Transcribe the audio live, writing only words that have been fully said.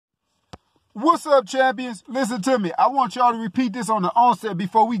What's up, champions? Listen to me. I want y'all to repeat this on the onset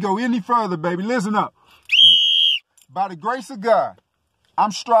before we go any further, baby. Listen up. By the grace of God,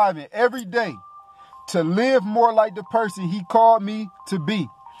 I'm striving every day to live more like the person he called me to be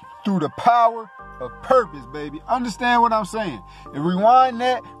through the power of purpose, baby. Understand what I'm saying? And rewind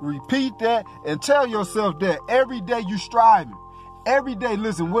that, repeat that, and tell yourself that every day you striving. Every day,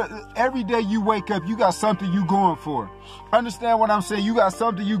 listen, every day you wake up, you got something you going for. Understand what I'm saying? You got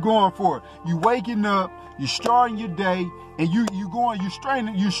something you going for. You waking up, you starting your day, and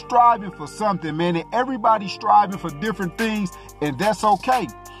you striving for something, man. And everybody's striving for different things, and that's okay.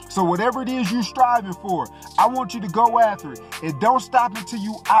 So whatever it is you striving for, I want you to go after it. And don't stop until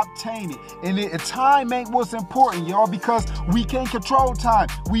you obtain it. And time ain't what's important, y'all, because we can't control time.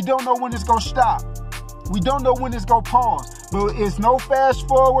 We don't know when it's going to stop. We don't know when it's going to pause. But it's no fast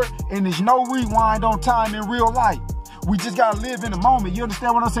forward and there's no rewind on time in real life. We just got to live in the moment. You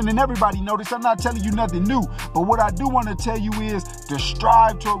understand what I'm saying? And everybody know this. I'm not telling you nothing new. But what I do want to tell you is to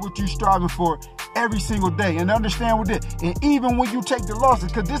strive toward what you're striving for every single day. And understand what this. And even when you take the losses,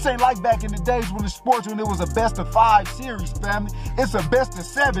 because this ain't like back in the days when it was a best of 5 series, family. It's a best of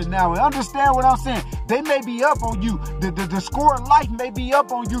 7 now. And understand what I'm saying? They may be up on you. The score of life may be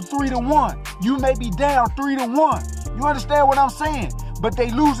up on you 3-1. You may be down 3-1. You understand what I'm saying? But they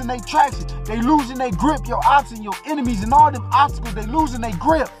losing their traction. They losing their grip. Your options, your enemies, and all them obstacles, they losing their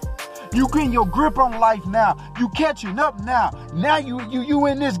grip. You getting your grip on life now. You catching up now. Now you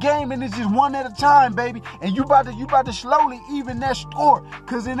in this game, and it's just one at a time, baby. And you about to slowly even that score,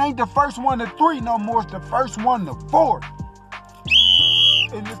 cause it ain't the first one to 3 no more. It's the first one to 4.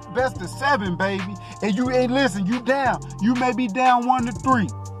 And it's best of 7, baby. And listen, you down. You may be down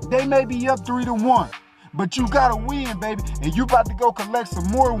 1-3. They may be up 3-1. But you gotta win, baby, and you about to go collect some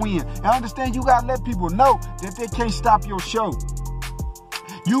more wins. And understand, you gotta let people know that they can't stop your show.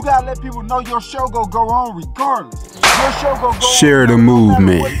 You gotta let people know your show go on regardless. Your show go share the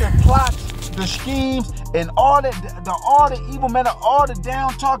movement. What the plots, the schemes, and all the evil men, all the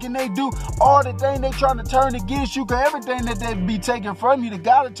down talking they do, all the thing they trying to turn against you, cause everything that they be taking from you, they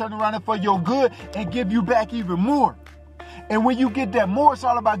gotta turn around it for your good and give you back even more. And when you get that more, it's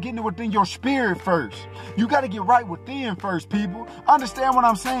all about getting it within your spirit first. You got to get right within first, people. Understand what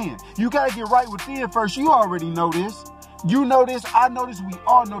I'm saying? You got to get right within first. You already know this. You know this. I know this. We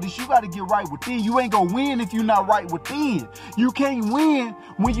all know this. You got to get right within. You ain't going to win if you're not right within. You can't win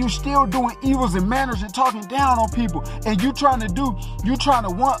when you still doing evils and manners and talking down on people. And you trying to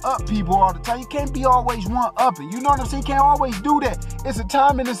one-up people all the time. You can't be always one-upping. You know what I'm saying? You can't always do that. It's a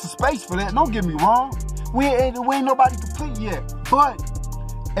time and it's a space for that. Don't get me wrong. We ain't nobody complete yet. But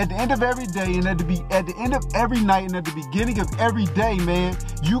at the end of every day and at the end of every night and at the beginning of every day, man,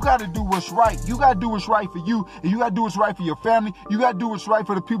 you got to do what's right. You got to do what's right for you, and you got to do what's right for your family. You got to do what's right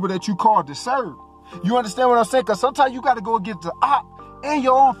for the people that you called to serve. You understand what I'm saying? Because sometimes you got to go against the op and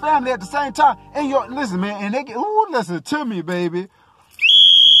your own family at the same time. And listen, man, and they get, listen to me, baby.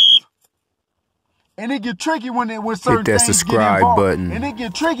 And it get tricky when certain things subscribe get involved. Button. And it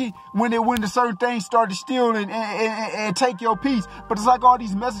get tricky when the certain things start to steal and take your peace. But it's like all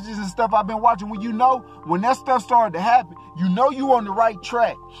these messages and stuff I've been watching. When that stuff started to happen, you know you on the right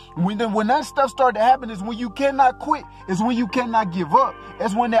track. When that stuff started to happen is when you cannot quit. It's when you cannot give up.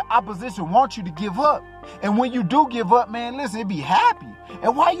 It's when that opposition wants you to give up. And when you do give up, man, listen, it be happy.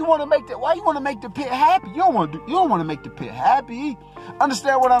 And why you want to make the pit happy? You don't want to make the pit happy.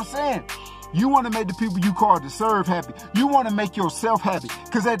 Understand what I'm saying? You want to make the people you call to serve happy. You want to make yourself happy.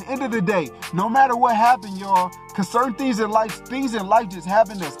 Because at the end of the day, no matter what happened, y'all, because certain things in life just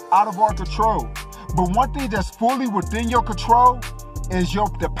happen that's out of our control. But one thing that's fully within your control is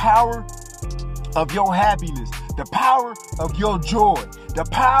the power of your happiness, the power of your joy, the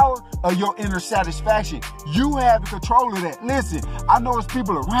power of your inner satisfaction. You have control of that. Listen, I know it's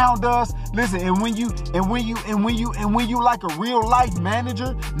people around us. Listen, and when you like a real life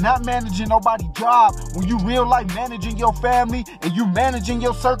manager, not managing nobody's job, when you real life managing your family and you managing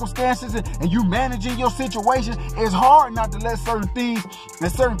your circumstances and you managing your situation, it's hard not to let certain things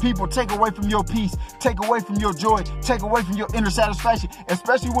and certain people take away from your peace, take away from your joy, take away from your inner satisfaction,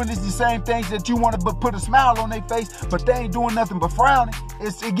 especially when it's the same things that you want to put a smile on their face, but they ain't doing nothing but frowning.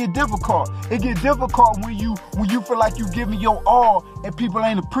 It get difficult. It get difficult when you feel like you giving your all and people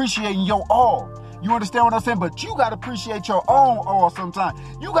ain't appreciating your all. You understand what I'm saying? But you got to appreciate your own all sometimes.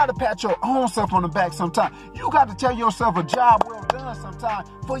 You got to pat your own self on the back sometimes. You got to tell yourself a job well done sometimes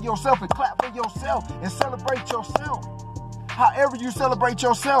for yourself and clap for yourself and celebrate yourself. However you celebrate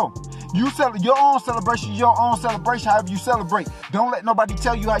yourself. You celebrate your own celebration, however you celebrate. Don't let nobody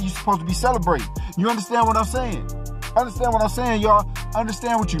tell you how you're supposed to be celebrating. You understand what I'm saying? Understand what I'm saying, y'all?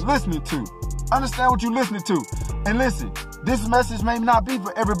 Understand what you're listening to. Understand what you're listening to. And listen, this message may not be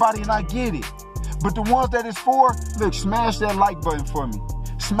for everybody, and I get it. But the ones that it's for, look, smash that like button for me.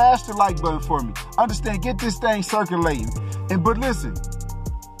 Smash the like button for me. Understand, get this thing circulating. But listen,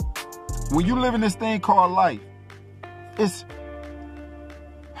 when you live in this thing called life, it's,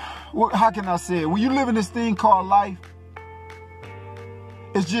 how can I say it? When you live in this thing called life,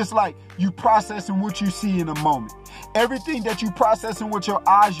 it's just like you processing what you see in a moment. Everything that you processing with your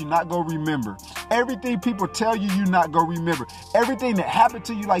eyes, you're not going to remember. Everything people tell you, you're not going to remember. Everything that happened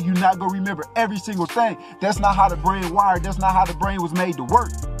to you, like, you're not going to remember every single thing. That's not how the brain wired. That's not how the brain was made to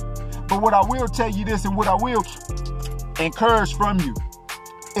work. But what I will tell you this, and what I will encourage from you,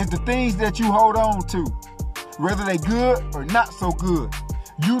 is the things that you hold on to, whether they good or not so good.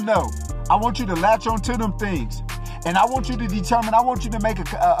 You know, I want you to latch on to them things. And I want you to determine, I want you to make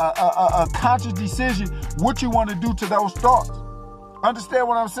a conscious decision what you want to do to those thoughts. Understand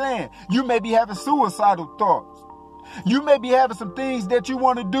what I'm saying? You may be having suicidal thoughts. You may be having some things that you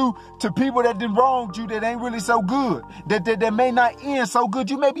want to do to people that done wronged you that ain't really so good, that may not end so good.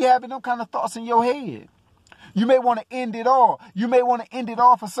 You may be having them kind of thoughts in your head. You may want to end it all. You may want to end it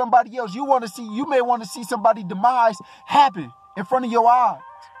all for somebody else. You may want to see somebody's demise happen in front of your eyes.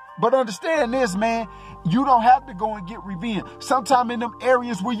 But understand this, man. You don't have to go and get revenge. Sometime in them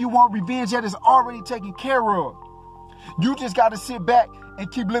areas where you want revenge, that is already taken care of. You just got to sit back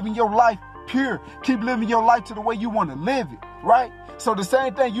and keep living your life pure. Keep living your life to the way you want to live it, right? So the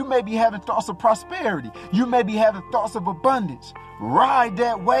same thing, you may be having thoughts of prosperity. You may be having thoughts of abundance. Ride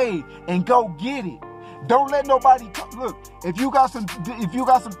that wave and go get it. Don't let nobody look. If you got some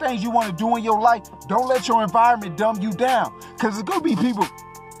things you want to do in your life, don't let your environment dumb you down. Because it's gonna be people.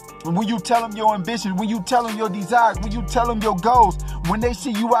 When you tell them your ambition, when you tell them your desires, when you tell them your goals, when they see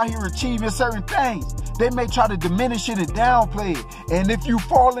you out here achieving certain things, they may try to diminish it and downplay it. And if you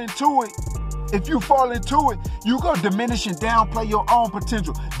fall into it, you're going to diminish and downplay your own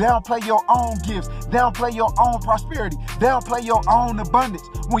potential, downplay your own gifts, downplay your own prosperity, downplay your own abundance.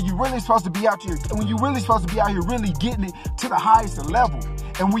 When you're really supposed to be out here, really getting it to the highest level.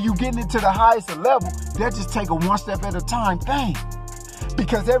 And when you're getting it to the highest level, that just take a one step at a time thing.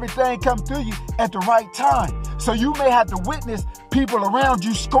 Because everything comes to you at the right time. So you may have to witness people around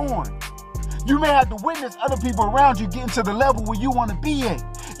you scoring. You may have to witness other people around you getting to the level where you want to be at.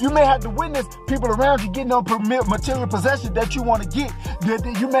 You may have to witness people around you getting on material possessions that you want to get.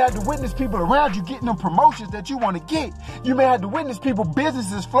 You may have to witness people around you getting on promotions that you want to get. You may have to witness people,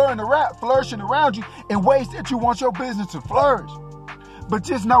 businesses flourishing around you in ways that you want your business to flourish. But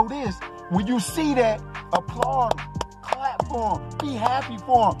just know this, when you see that, applaud them. Clap for them. Be happy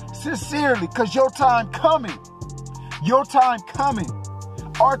for them. Sincerely, because your time coming. Your time coming.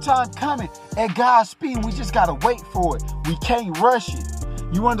 Our time coming. At God's speed, we just got to wait for it. We can't rush it.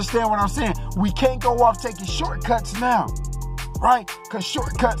 You understand what I'm saying? We can't go off taking shortcuts now. Right? Because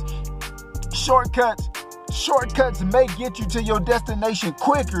shortcuts may get you to your destination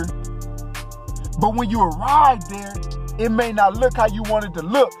quicker. But when you arrive there, it may not look how you want it to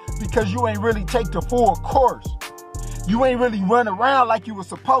look because you ain't really take the full course. You ain't really run around like you were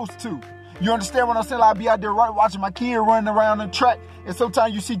supposed to. You understand what I'm saying? I'll be out there watching my kid running around the track. And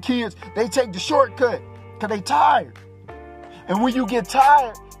sometimes you see kids, they take the shortcut because they tired. And when you get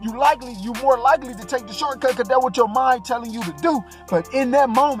tired, you're more likely to take the shortcut because that's what your mind telling you to do. But in that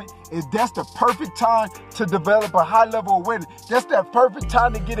moment, that's the perfect time to develop a high level of awareness. That's that perfect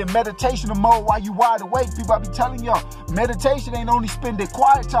time to get in meditational mode while you wide awake. People, I be telling y'all, meditation ain't only spending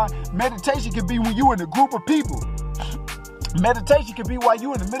quiet time. Meditation can be when you in a group of people. Meditation can be while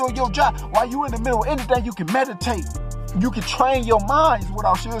you in the middle of your job, while you in the middle of anything, you can meditate. You can train your mind, is what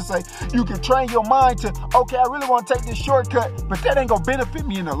I should say. You can train your mind to, okay, I really want to take this shortcut, but that ain't going to benefit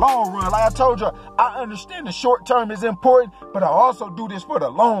me in the long run. Like I told you, I understand the short term is important, but I also do this for the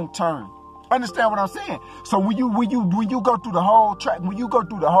long term. Understand what I'm saying? So when you go through the whole track, when you go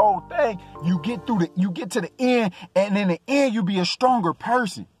through the whole thing, you get to the end, and in the end, you be a stronger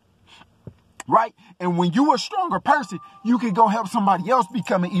person. Right? And when you a stronger person, you can go help somebody else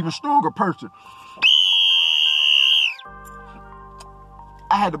become an even stronger person.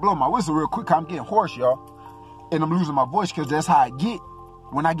 I had to blow my whistle real quick. I'm getting hoarse, y'all. And I'm losing my voice because that's how I get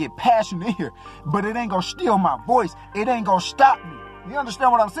when I get passionate here. But it ain't going to steal my voice. It ain't going to stop me. You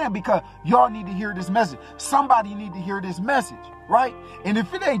understand what I'm saying? Because y'all need to hear this message. Somebody need to hear this message, right? And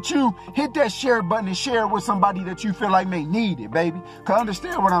if it ain't you, hit that share button and share it with somebody that you feel like may need it, baby. Because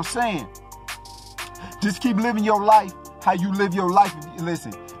understand what I'm saying. Just keep living your life how you live your life.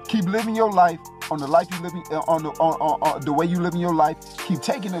 Listen, keep living your life on the life you living, on the way you living your life. Keep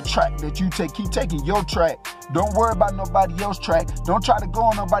taking the track that you take. Keep taking your track. Don't worry about nobody else's track. Don't try to go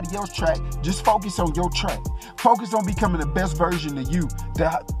on nobody else's track. Just focus on your track. Focus on becoming the best version of you.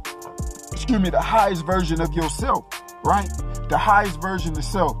 The highest version of yourself, right? The highest version of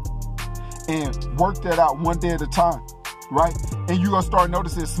self. And work that out one day at a time, right? And you're going to start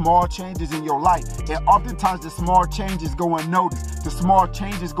noticing small changes in your life. And oftentimes the small changes go unnoticed. The small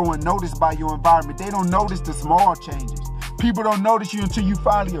changes go unnoticed by your environment. They don't notice the small changes. People don't notice you until you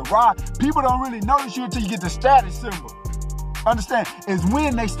finally arrive. People don't really notice you until you get the status symbol. Understand? It's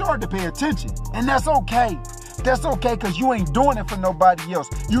when they start to pay attention. And that's okay. That's okay, because you ain't doing it for nobody else.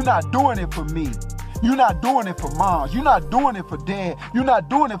 You're not doing it for me. You're not doing it for moms. You're not doing it for dad. You're not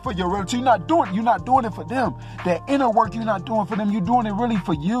doing it for your relatives. You're not doing it for them. That inner work you're not doing for them. You're doing it really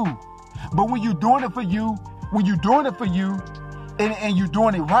for you. But when you're doing it for you, and you're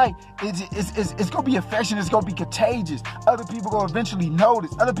doing it right, it's going to be affectionate. It's going to be contagious. Other people going to eventually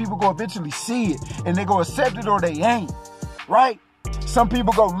notice. Other people going to eventually see it. And they going to accept it or they ain't. Right? Some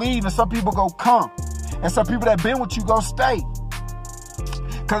people go leave and some people go come. And some people that been with you go stay.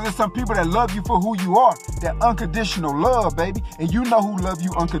 Because there's some people that love you for who you are. That unconditional love, baby. And you know who love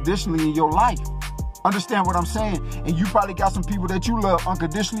you unconditionally in your life. Understand what I'm saying? And you probably got some people that you love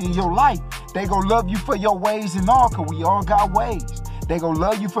unconditionally in your life. They gonna love you for your ways and all, because we all got ways. They gonna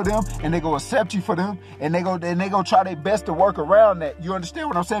love you for them, and they gonna accept you for them, and they gonna try their best to work around that. You understand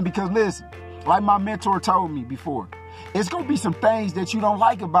what I'm saying? Because listen, like my mentor told me before, it's gonna be some things that you don't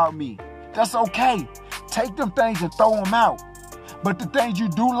like about me. That's okay. Take them things and throw them out. But the things you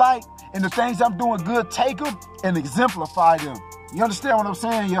do like and the things I'm doing good, take them and exemplify them. You understand what I'm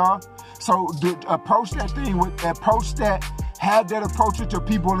saying, y'all? So approach that, have that approach with your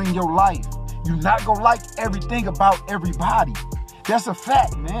people in your life. You're not going to like everything about everybody. That's a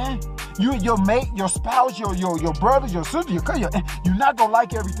fact, man. You and your mate, your spouse, your brother, your sister, your cousin, you're not going to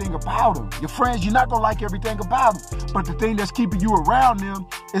like everything about them. Your friends, you're not going to like everything about them. But the thing that's keeping you around them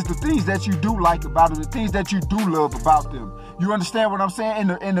is the things that you do like about them, the things that you do love about them. You understand what I'm saying?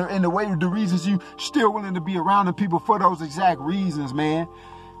 In the way, the reasons you still willing to be around the people for those exact reasons, man.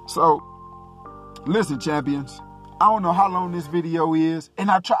 So, listen, champions. I don't know how long this video is,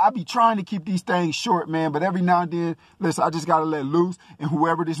 and I be trying to keep these things short, man, but every now and then, listen, I just got to let loose, and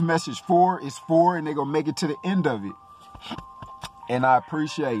whoever this message for is for, and they're going to make it to the end of it. And I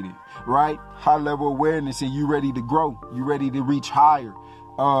appreciate it, right? High level awareness, and you ready to grow. You ready to reach higher.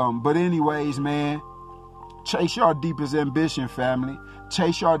 But anyways, man, chase your deepest ambition, family.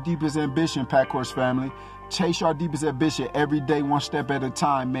 Chase your deepest ambition, Pack Horse family. Chase your deepest ambition every day, one step at a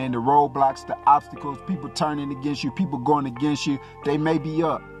time, man. The roadblocks, the obstacles, people turning against you, people going against you, they may be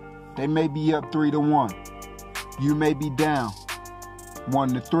up. They may be up 3-1. You may be down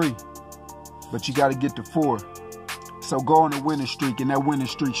 1-3, but you got to get to 4. So go on a winning streak, and that winning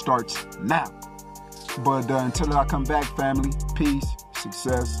streak starts now. But until I come back, family, peace,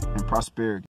 success, and prosperity.